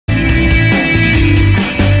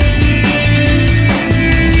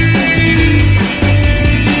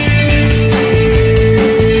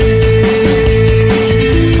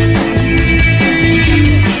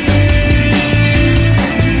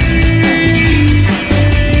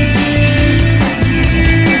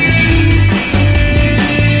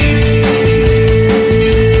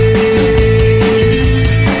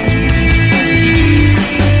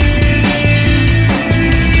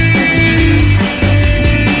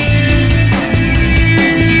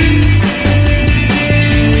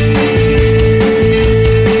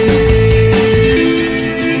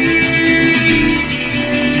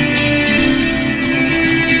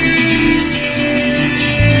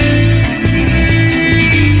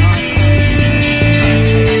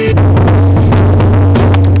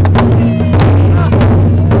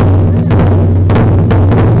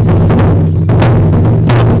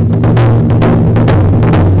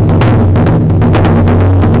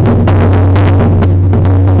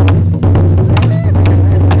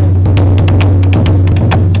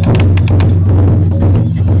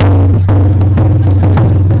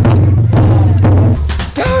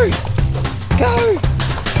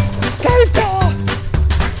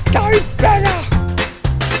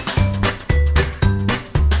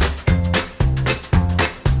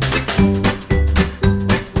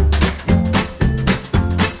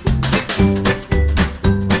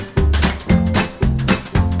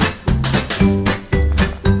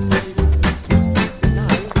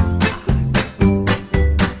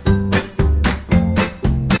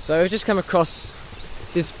So we've just come across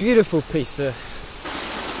this beautiful piece of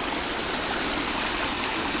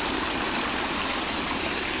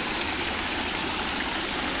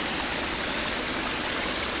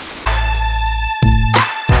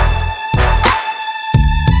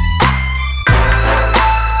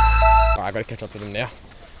I've got to catch up to them now.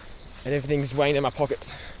 And everything's weighing in my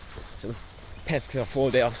pockets. So the pants gonna fall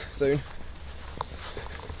down soon.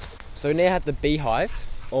 So we now have the beehive,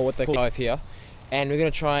 or what they call hive here, and we're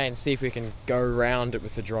gonna try and see if we can go around it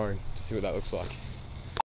with the drone to see what that looks like.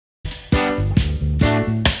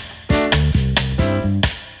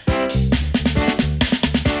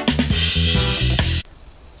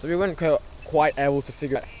 So we weren't quite able to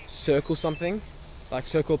figure out circle something, like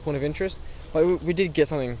circle a point of interest, but we did get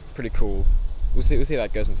something pretty cool. We'll see how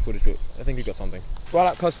that goes in the footage, but I think we got something. Right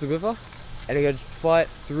up close to the river, and we're going to fly it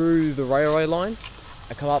through the railway line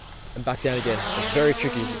and come up and back down again. It's very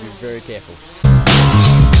tricky, so be very careful.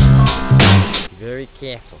 Very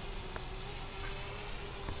careful.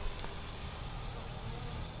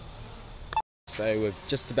 So we're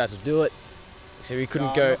just about to do it. So we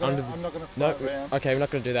couldn't go under the... I'm not going to No, okay, we're not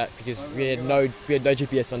going to do that because we had no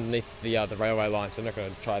GPS underneath the railway line, so I'm not going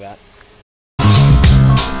to try that.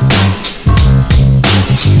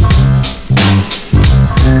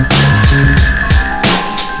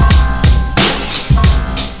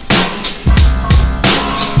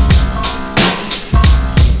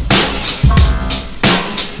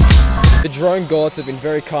 The drone gods have been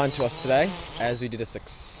very kind to us today as we did a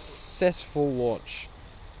successful launch.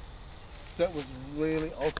 That was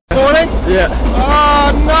really awesome. Morning? Yeah.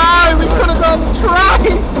 Oh no, we could have done the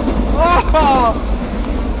train! Oh,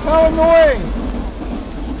 how annoying!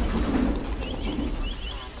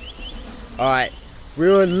 Alright, we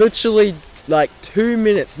were literally like 2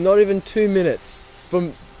 minutes, not even 2 minutes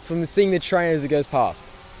from seeing the train as it goes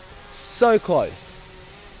past. So close.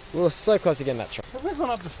 We were so close to getting that train. Have we gone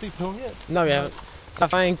up the steep hill yet? No, we haven't. So I'm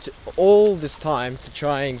trying all this time to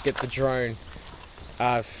try and get the drone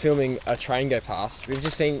filming a train go past. We've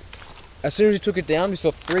just seen, as soon as we took it down, we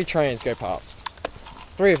saw 3 trains go past.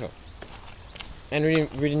 3 of them. And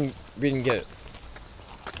we didn't get it.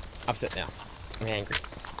 Upset now. I'm angry.